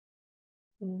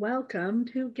Welcome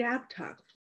to Gab Talk,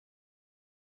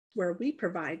 where we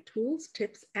provide tools,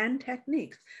 tips, and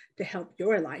techniques to help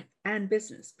your life and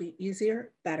business be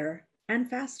easier, better, and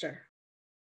faster.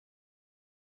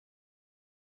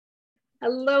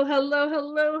 Hello, hello,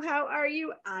 hello. How are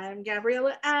you? I'm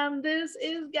Gabriella, and this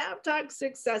is Gab Talk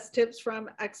Success Tips from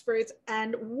Experts.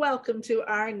 And welcome to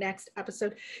our next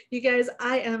episode. You guys,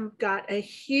 I am got a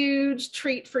huge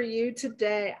treat for you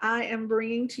today. I am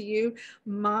bringing to you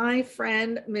my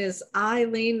friend, Ms.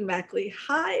 Ilene Meckley.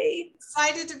 Hi.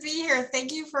 Excited to be here.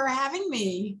 Thank you for having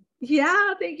me.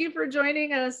 Yeah, thank you for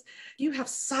joining us. You have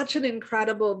such an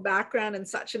incredible background and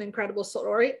such an incredible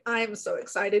story. I am so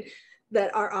excited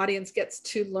that our audience gets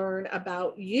to learn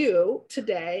about you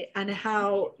today and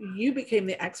how you became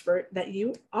the expert that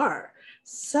you are.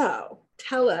 So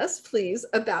tell us, please,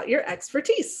 about your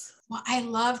expertise. Well, I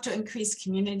love to increase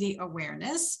community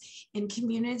awareness in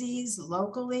communities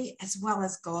locally as well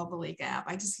as globally, Gab.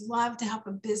 I just love to help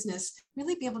a business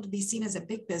really be able to be seen as a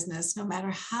big business, no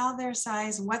matter how their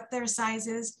size, what their size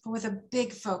is, but with a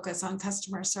big focus on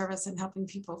customer service and helping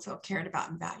people feel cared about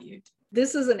and valued.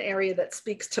 This is an area that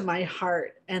speaks to my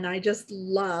heart, and I just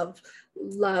love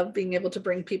being able to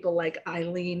bring people like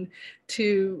Ilene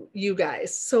to you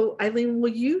guys. So Ilene,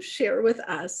 will you share with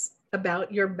us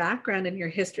about your background and your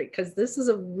history? Because this is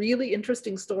a really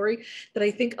interesting story that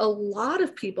I think a lot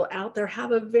of people out there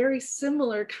have a very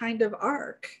similar kind of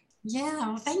arc. Yeah,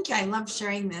 well, thank you. I love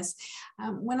sharing this.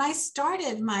 When I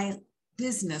started my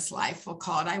business life, we'll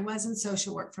call it, I was in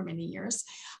social work for many years.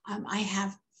 I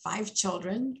have 5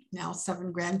 children, now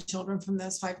 7 grandchildren from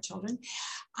those 5 children.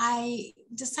 I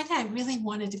decided I really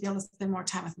wanted to be able to spend more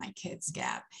time with my kids,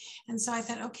 Gab. And so I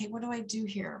thought, okay, what do I do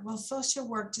here? Well, social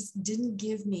work just didn't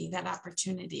give me that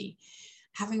opportunity.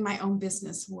 Having my own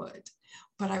business would.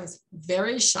 But I was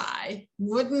very shy,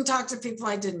 wouldn't talk to people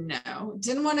I didn't know,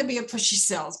 didn't want to be a pushy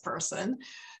salesperson.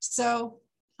 So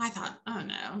I thought, oh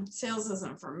no, sales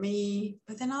isn't for me.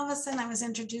 But then all of a sudden I was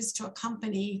introduced to a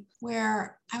company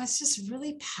where I was just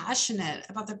really passionate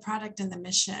about the product and the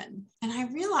mission. And I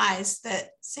realized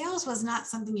that sales was not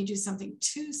something you do something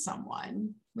to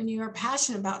someone. When you are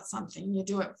passionate about something, you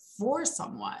do it for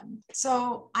someone.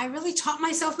 So I really taught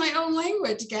myself my own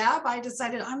language, Gab. I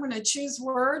decided I'm going to choose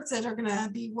words that are going to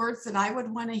be words that I would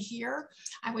want to hear.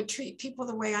 I would treat people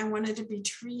the way I wanted to be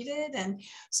treated. And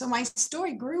so my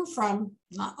story grew from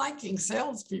not liking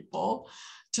salespeople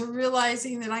to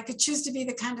realizing that I could choose to be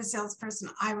the kind of salesperson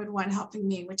I would want helping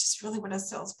me, which is really what a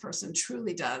salesperson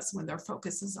truly does when their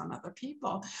focus is on other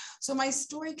people. So my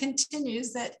story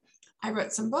continues that I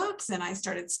wrote some books and I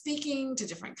started speaking to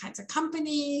different kinds of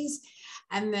companies.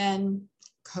 And then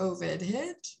COVID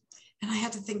hit and I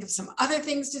had to think of some other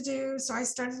things to do. So I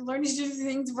started learning to do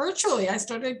things virtually. I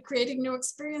started creating new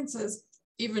experiences.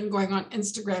 Even going on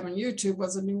Instagram and YouTube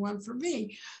was a new one for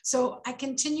me. So I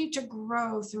continued to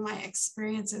grow through my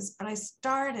experiences, but I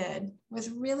started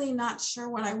with really not sure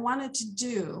what I wanted to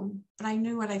do, but I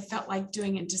knew what I felt like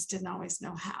doing and just didn't always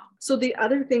know how. So the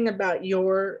other thing about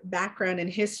your background and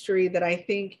history that I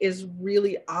think is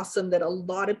really awesome that a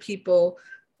lot of people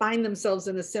find themselves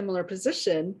in a similar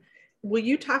position, will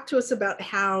you talk to us about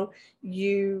how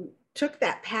you took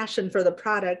that passion for the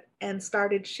product and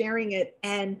started sharing it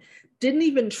and didn't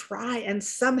even try and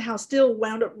somehow still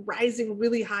wound up rising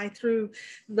really high through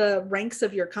the ranks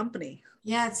of your company?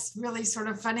 Yeah, it's really sort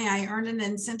of funny. I earned an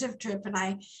incentive trip and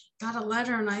I got a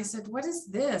letter and I said, what is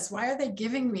this? Why are they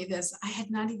giving me this? I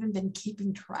had not even been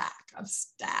keeping track of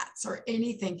stats or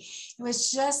anything. It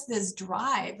was just this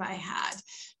drive I had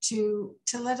to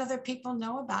let other people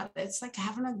know about it. It's like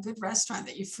having a good restaurant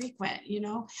that you frequent, you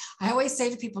know. I always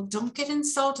say to people, don't get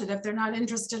insulted if they're not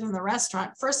interested in the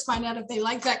restaurant. First, find out if they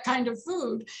like that kind of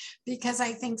food, because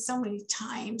I think so many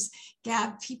times,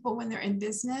 Gab, people when they're in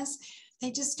business,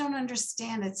 they just don't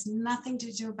understand. It's nothing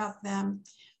to do about them,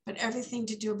 but everything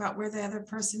to do about where the other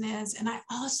person is. And I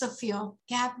also feel,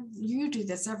 Gab, you do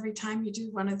this every time you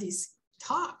do one of these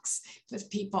talks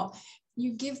with people.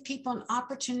 You give people an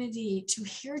opportunity to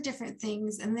hear different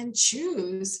things and then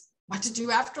choose what to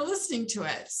do after listening to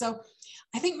it. So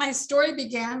I think my story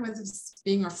began with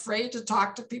being afraid to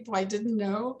talk to people I didn't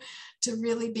know, to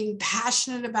really being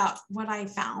passionate about what I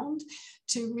found,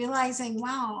 to realizing,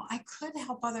 wow, I could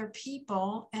help other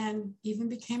people, and even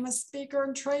became a speaker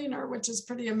and trainer, which is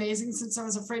pretty amazing since I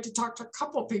was afraid to talk to a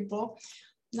couple people.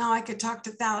 Now I could talk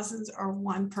to thousands or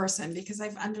one person because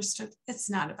I've understood it's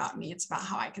not about me. It's about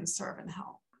how I can serve and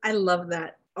help. I love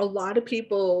that. A lot of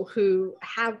people who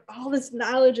have all this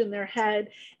knowledge in their head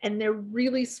and they're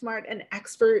really smart and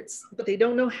experts, but they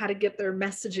don't know how to get their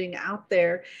messaging out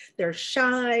there. They're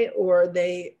shy or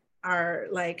they are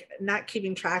like not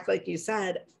keeping track, like you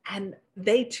said, and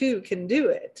they too can do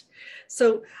it.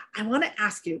 So I want to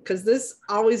ask you, because this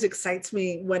always excites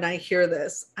me when I hear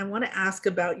this, I want to ask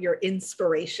about your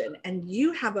inspiration. And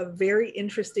you have a very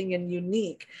interesting and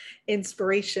unique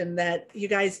inspiration that you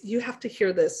guys, you have to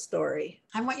hear this story.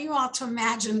 I want you all to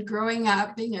imagine growing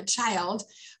up, being a child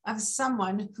of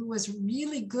someone who was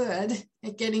really good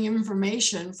at getting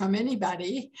information from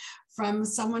anybody, from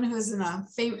someone who was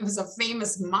was a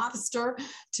famous mobster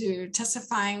to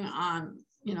testifying on,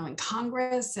 in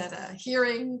Congress at a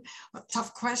hearing with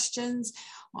tough questions.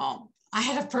 Well, I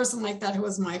had a person like that who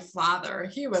was my father.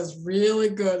 He was really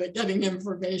good at getting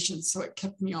information, so it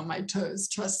kept me on my toes,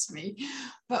 trust me.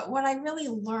 But what I really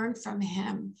learned from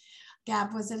him,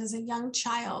 Gab, was that as a young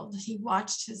child, he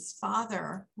watched his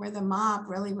father, where the mob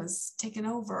really was taking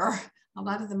over a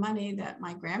lot of the money that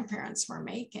my grandparents were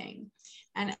making.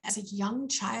 And as a young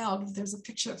child, there's a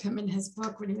picture of him in his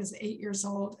book when he was 8 years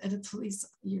old in a police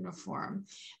uniform.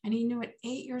 And he knew at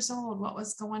 8 years old what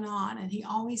was going on. And he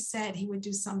always said he would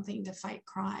do something to fight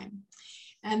crime.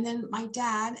 And then my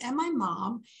dad and my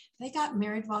mom, they got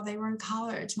married while they were in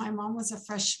college. My mom was a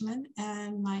freshman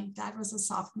and my dad was a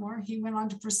sophomore. He went on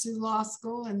to pursue law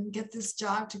school and get this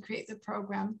job to create the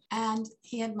program. And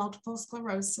he had multiple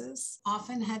sclerosis,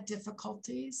 often had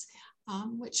difficulties,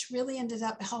 which really ended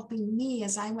up helping me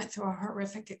as I went through a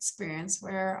horrific experience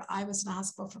where I was in the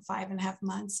hospital for 5.5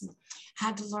 months and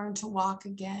had to learn to walk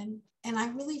again. And I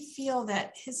really feel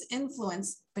that his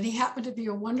influence, but he happened to be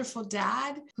a wonderful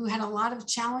dad who had a lot of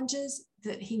challenges,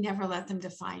 that he never let them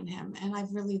define him. And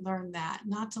I've really learned that,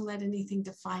 not to let anything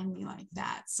define me like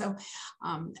that. So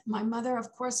my mother,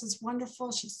 of course, is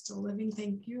wonderful. She's still living.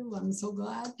 Thank you. I'm so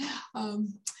glad.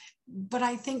 But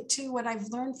I think too, what I've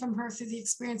learned from her through the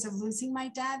experience of losing my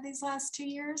dad these last 2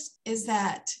 years is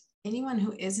that anyone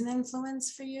who is an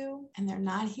influence for you and they're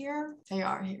not here, they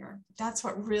are here. That's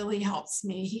what really helps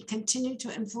me. He continued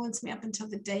to influence me up until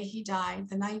the day he died.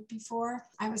 The night before,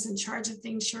 I was in charge of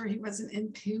things sure he wasn't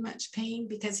in too much pain,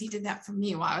 because he did that for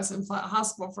me while I was in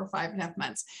hospital for 5.5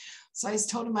 months. So I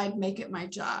told him I'd make it my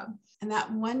job. And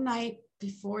that one night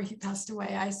before he passed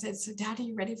away, I said, "So Dad, are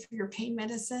you ready for your pain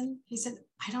medicine?" He said,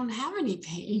 "I don't have any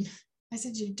pain." I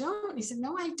said, "You don't?" He said,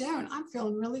 "No, I don't. I'm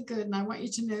feeling really good. And I want you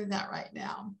to know that right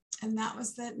now." And that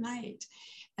was that night.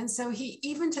 And so he,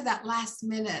 even to that last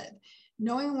minute,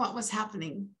 knowing what was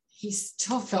happening, he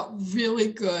still felt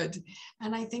really good.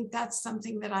 And I think that's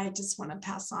something that I just want to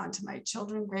pass on to my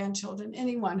children, grandchildren,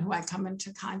 anyone who I come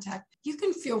into contact. You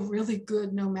can feel really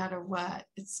good no matter what.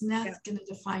 It's not going to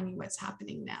define you what's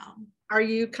happening now. Are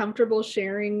you comfortable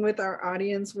sharing with our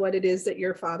audience what it is that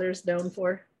your father's known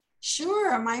for?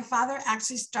 Sure. My father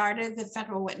actually started the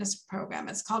Federal Witness Program.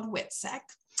 It's called WITSEC.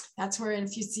 That's where,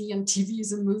 if you see in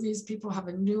TVs and movies, people have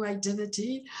a new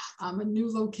identity, a new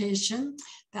location.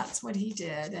 That's what he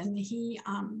did. And he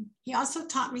also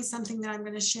taught me something that I'm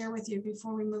going to share with you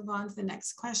before we move on to the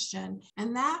next question.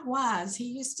 And that was, he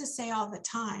used to say all the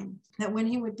time that when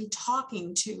he would be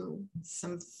talking to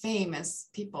some famous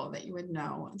people that you would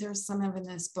know, there's some of in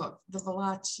this book, the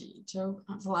Joe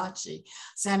Valachi,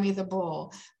 Sammy the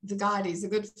Bull, the Gaudis, the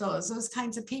Goodfellas, those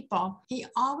kinds of people, he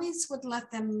always would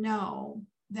let them know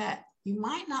that you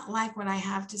might not like what I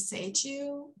have to say to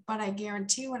you, but I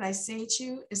guarantee what I say to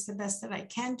you is the best that I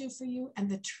can do for you and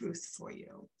the truth for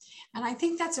you. And I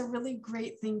think that's a really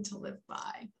great thing to live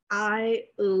by. I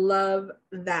love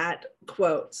that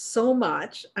quote so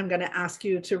much. I'm going to ask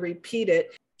you to repeat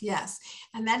it. Yes.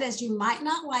 And that is, you might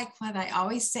not like what I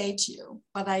always say to you,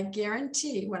 but I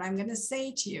guarantee what I'm going to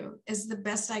say to you is the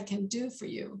best I can do for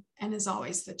you and is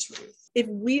always the truth. If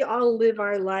we all live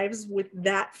our lives with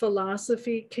that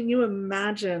philosophy, can you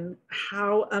imagine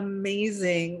how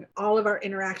amazing all of our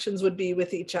interactions would be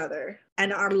with each other,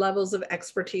 and our levels of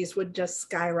expertise would just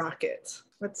skyrocket?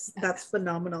 That's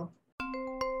phenomenal.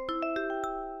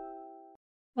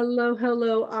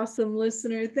 Hello, awesome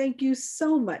listener. Thank you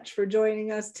so much for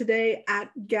joining us today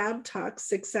at Gab Talks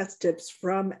Success Tips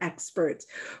from Experts.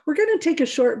 We're going to take a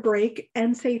short break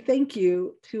and say thank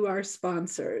you to our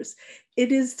sponsors.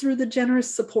 It is through the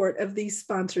generous support of these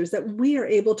sponsors that we are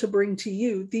able to bring to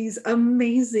you these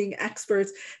amazing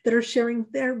experts that are sharing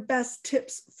their best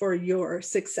tips for your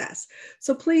success.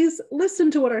 So please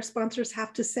listen to what our sponsors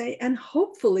have to say, and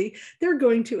hopefully they're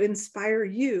going to inspire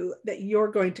you that you're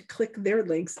going to click their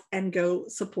links and go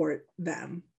support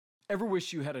them. Ever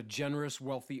wish you had a generous,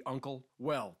 wealthy uncle?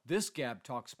 Well, this Gab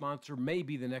Talk sponsor may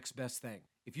be the next best thing.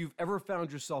 If you've ever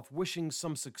found yourself wishing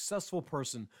some successful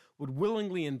person would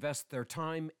willingly invest their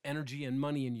time, energy, and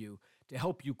money in you to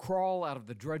help you crawl out of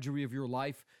the drudgery of your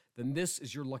life, then this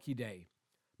is your lucky day.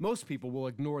 Most people will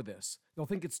ignore this. They'll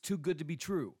think it's too good to be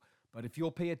true. But if you'll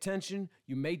pay attention,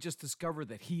 you may just discover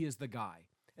that he is the guy.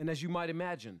 And as you might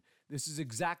imagine, this is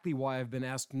exactly why I've been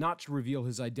asked not to reveal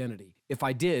his identity. If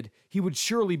I did, he would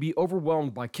surely be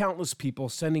overwhelmed by countless people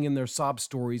sending in their sob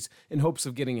stories in hopes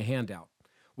of getting a handout.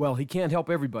 Well, he can't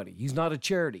help everybody. He's not a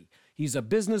charity. He's a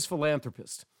business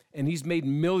philanthropist, and he's made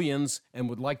millions and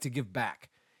would like to give back.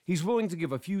 He's willing to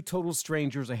give a few total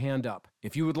strangers a hand up.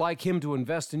 If you would like him to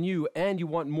invest in you and you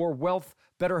want more wealth,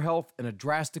 better health, and a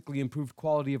drastically improved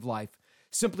quality of life,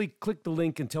 simply click the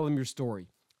link and tell him your story.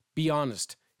 Be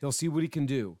honest. He'll see what he can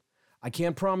do. I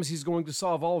can't promise he's going to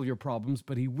solve all of your problems,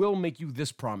 but he will make you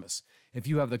this promise. If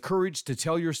you have the courage to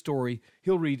tell your story,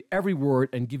 he'll read every word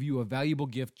and give you a valuable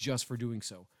gift just for doing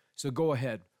so. So go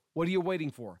ahead. What are you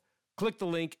waiting for? Click the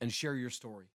link and share your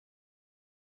story.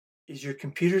 Is your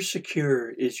computer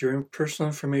secure? Is your personal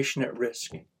information at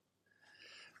risk?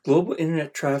 Global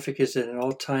internet traffic is at an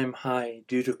all-time high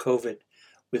due to COVID,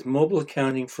 with mobile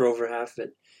accounting for over half of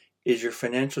it. Is your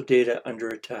financial data under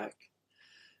attack?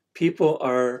 People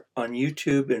are on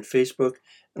YouTube and Facebook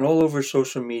and all over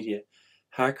social media.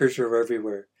 Hackers are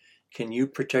everywhere. Can you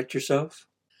protect yourself?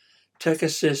 Tech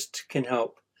Assist can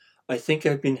help. I think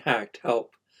I've been hacked.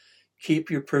 Help. Keep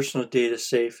your personal data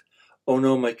safe. Oh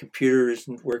no, my computer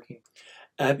isn't working.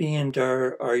 Abby and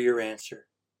Dar are your answer.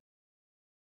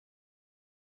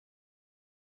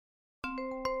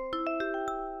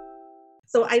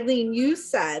 So Ilene, you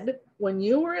said when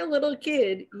you were a little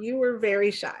kid, you were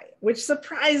very shy, which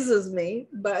surprises me,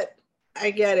 but I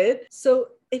get it. So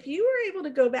if you were able to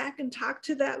go back and talk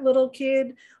to that little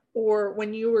kid, or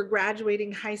when you were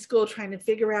graduating high school, trying to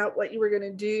figure out what you were going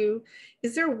to do,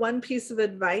 is there one piece of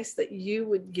advice that you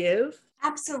would give?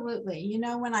 Absolutely. You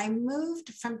know, when I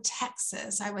moved from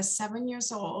Texas, I was 7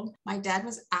 years old. My dad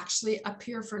was actually up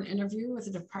here for an interview with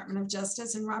the Department of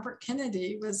Justice, and Robert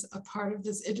Kennedy was a part of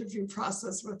this interview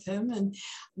process with him. And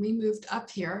we moved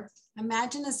up here.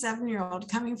 Imagine a 7-year-old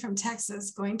coming from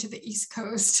Texas, going to the East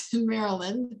Coast in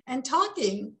Maryland and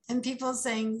talking, and people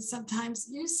saying, sometimes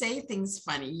you say things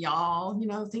funny, y'all, you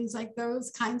know, things like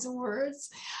those kinds of words.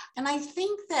 And I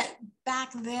think that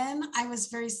back then I was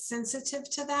very sensitive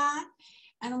to that.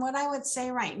 And what I would say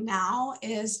right now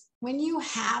is when you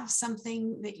have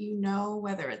something that you know,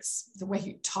 whether it's the way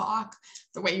you talk,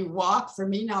 the way you walk, for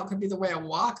me now it could be the way I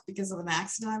walk because of an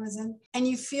accident I was in, and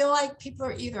you feel like people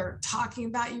are either talking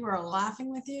about you or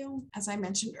laughing with you, as I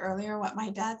mentioned earlier, what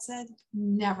my dad said,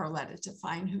 never let it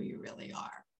define who you really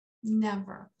are.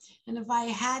 Never. And if I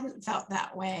hadn't felt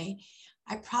that way,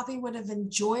 I probably would have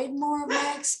enjoyed more of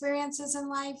my experiences in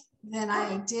life than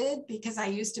I did, because I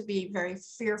used to be very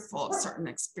fearful of certain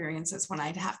experiences when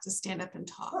I'd have to stand up and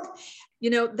talk. You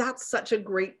know, that's such a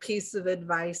great piece of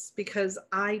advice, because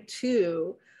I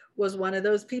too was one of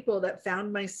those people that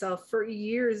found myself for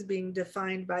years being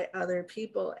defined by other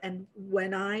people. And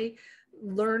when I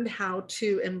learned how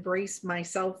to embrace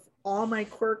myself, all my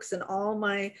quirks and all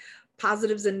my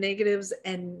positives and negatives,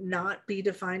 and not be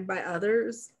defined by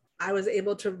others, I was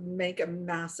able to make a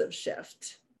massive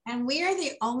shift. And we are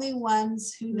the only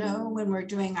ones who know when we're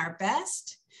doing our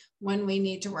best, when we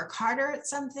need to work harder at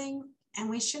something, and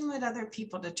we shouldn't let other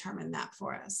people determine that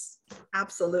for us.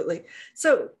 Absolutely.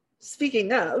 So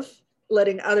speaking of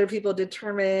letting other people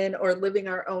determine or living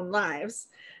our own lives,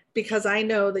 because I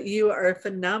know that you are a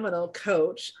phenomenal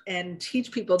coach and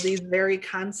teach people these very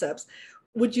concepts,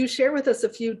 would you share with us a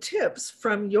few tips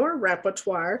from your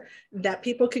repertoire that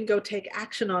people can go take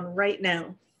action on right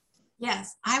now?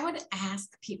 Yes, I would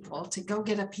ask people to go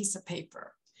get a piece of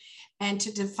paper and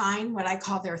to define what I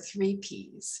call their 3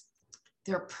 Ps: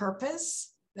 their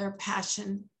purpose, their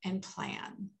passion, and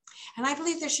plan. And I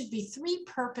believe there should be 3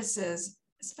 purposes,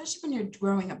 especially when you're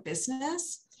growing a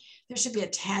business. There should be a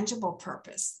tangible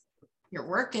purpose. You're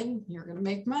working, you're going to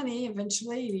make money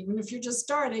eventually. Even if you're just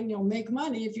starting, you'll make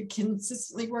money if you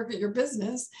consistently work at your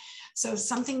business. So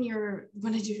something you're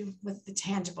going to do with the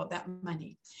tangible, that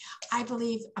money. I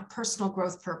believe a personal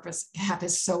growth purpose gap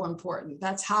is so important.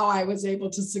 That's how I was able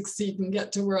to succeed and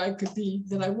get to where I could be,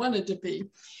 that I wanted to be.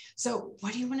 So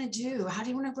what do you want to do? How do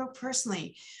you want to grow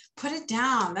personally? Put it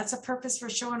down. That's a purpose for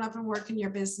showing up and working your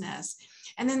business.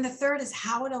 And then the third is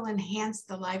how it'll enhance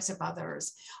the lives of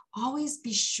others. Always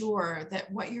be sure that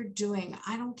what you're doing,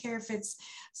 I don't care if it's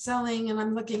selling, and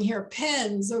I'm looking here,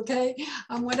 pens, okay?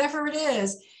 Whatever it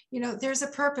is, you know, there's a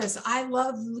purpose. I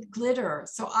love glitter,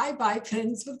 so I buy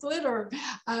pens with glitter.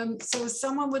 So if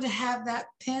someone would have that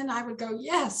pen, I would go,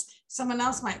 yes, Someone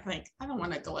else might think, I don't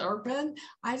want a glitter pen.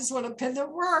 I just want a pen that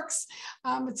works.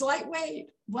 It's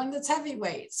lightweight, one that's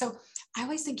heavyweight. So I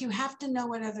always think you have to know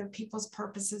what other people's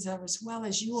purposes are as well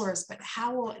as yours, but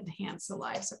how will it enhance the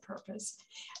lives of purpose?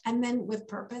 And then with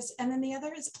purpose. And then the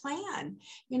other is plan.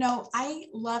 You know, I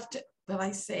love to, what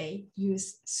I say,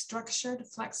 use structured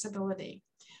flexibility.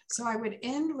 So I would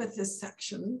end with this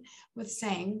section with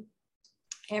saying,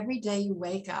 every day you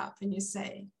wake up and you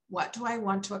say, what do I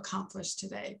want to accomplish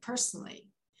today personally?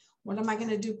 What am I going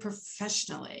to do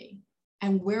professionally?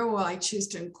 And where will I choose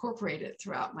to incorporate it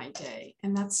throughout my day?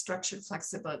 And that's structured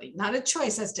flexibility, not a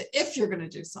choice as to if you're going to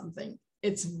do something,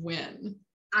 it's when.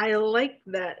 I like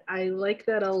that. I like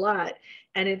that a lot.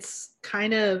 And it's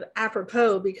kind of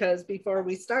apropos because before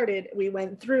we started, we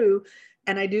went through,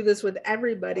 and I do this with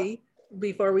everybody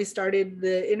before we started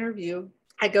the interview.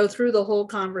 I go through the whole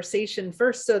conversation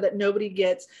first so that nobody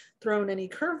gets thrown any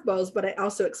curveballs, but I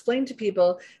also explain to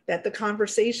people that the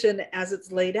conversation as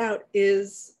it's laid out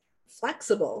is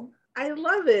flexible. I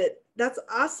love it. That's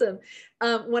awesome.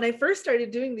 When I first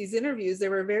started doing these interviews, they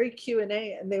were very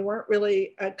Q&A and they weren't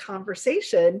really a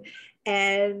conversation.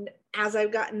 And as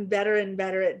I've gotten better and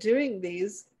better at doing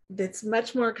these, it's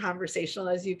much more conversational,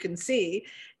 as you can see.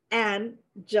 And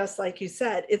just like you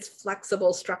said, it's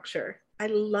flexible structure. I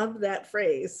love that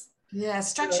phrase. Yeah,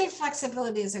 structured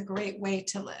flexibility is a great way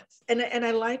to live. And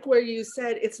I like where you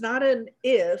said it's not an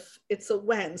if, it's a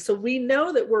when. So we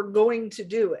know that we're going to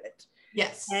do it.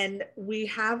 Yes. And we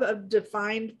have a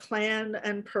defined plan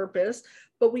and purpose,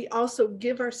 but we also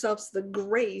give ourselves the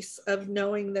grace of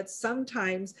knowing that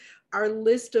sometimes our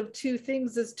list of 2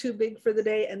 things is too big for the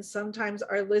day. And sometimes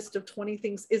our list of 20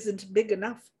 things isn't big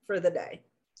enough for the day.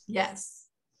 Yes.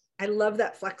 I love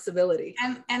that flexibility.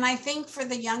 And I think for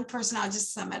the young person, I'll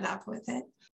just sum it up with it.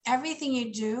 Everything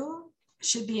you do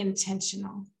should be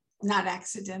intentional, not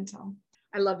accidental.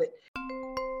 I love it.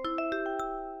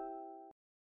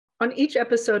 On each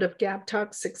episode of Gab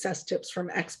Talk Success Tips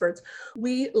from Experts,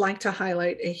 we like to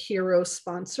highlight a hero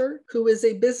sponsor who is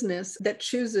a business that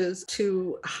chooses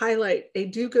to highlight a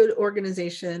do-good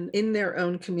organization in their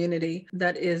own community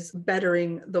that is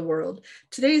bettering the world.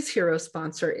 Today's hero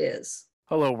sponsor is...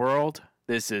 Hello world,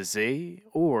 this is Z,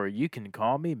 or you can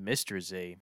call me Mr.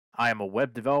 Z. I am a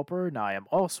web developer and I am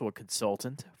also a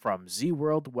consultant from Z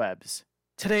World Webs.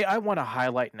 Today I want to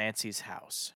highlight Nancy's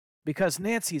House, because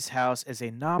Nancy's House is a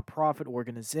nonprofit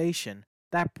organization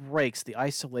that breaks the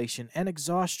isolation and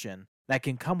exhaustion that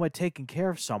can come with taking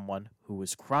care of someone who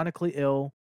is chronically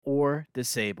ill or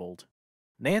disabled.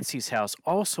 Nancy's House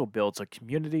also builds a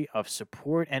community of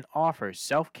support and offers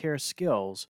self-care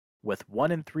skills with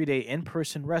 1 and 3 day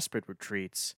in-person respite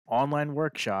retreats, online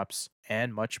workshops,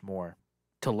 and much more.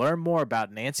 To learn more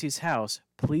about Nancy's House,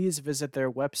 please visit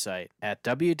their website at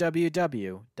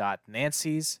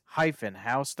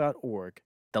www.nancys-house.org.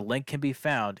 The link can be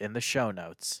found in the show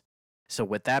notes. So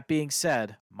with that being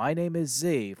said, my name is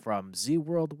Z from Z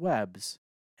World Webs,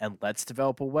 and let's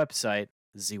develop a website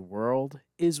Z World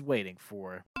is waiting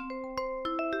for.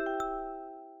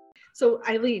 So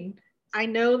Ilene, I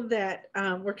know that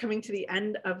we're coming to the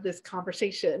end of this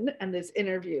conversation and this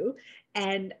interview,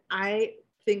 and I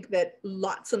think that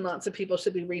lots and lots of people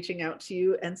should be reaching out to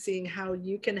you and seeing how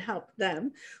you can help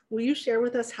them. Will you share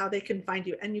with us how they can find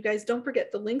you? And you guys, don't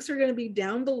forget, the links are going to be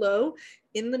down below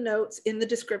in the notes, in the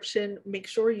description. Make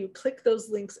sure you click those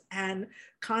links and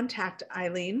contact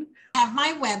Ilene. I have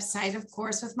my website, of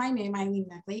course, with my name, Ilene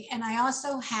Meckley, and I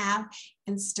also have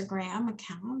Instagram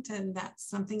account, and that's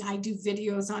something I do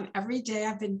videos on every day.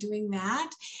 I've been doing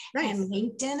that. Nice. And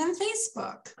LinkedIn and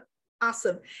Facebook.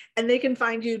 Awesome. And they can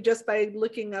find you just by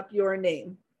looking up your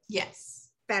name. Yes.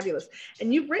 Fabulous.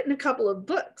 And you've written a couple of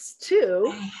books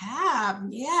too. I have,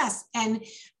 yes. And in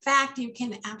fact, you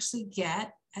can actually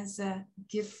get, as a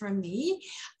gift from me,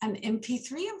 an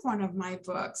MP3 of one of my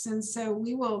books. And so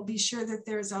we will be sure that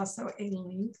there's also a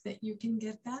link that you can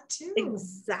get that too.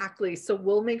 Exactly. So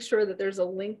we'll make sure that there's a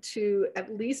link to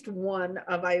at least one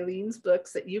of Ilene's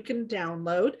books that you can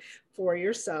download for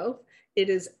yourself. It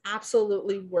is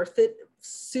absolutely worth it.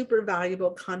 Super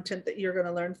valuable content that you're going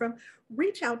to learn from.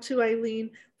 Reach out to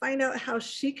Ilene, find out how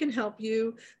she can help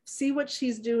you, see what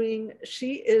she's doing.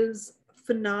 She is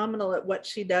phenomenal at what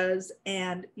she does,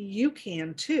 and you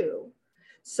can too.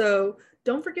 So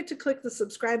don't forget to click the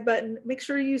subscribe button. Make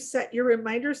sure you set your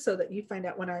reminders so that you find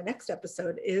out when our next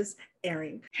episode is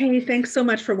airing. Hey, thanks so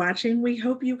much for watching. We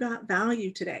hope you got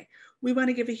value today. We want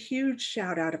to give a huge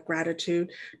shout out of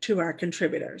gratitude to our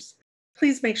contributors.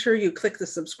 Please make sure you click the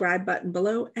subscribe button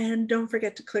below, and don't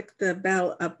forget to click the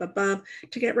bell up above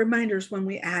to get reminders when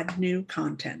we add new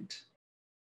content.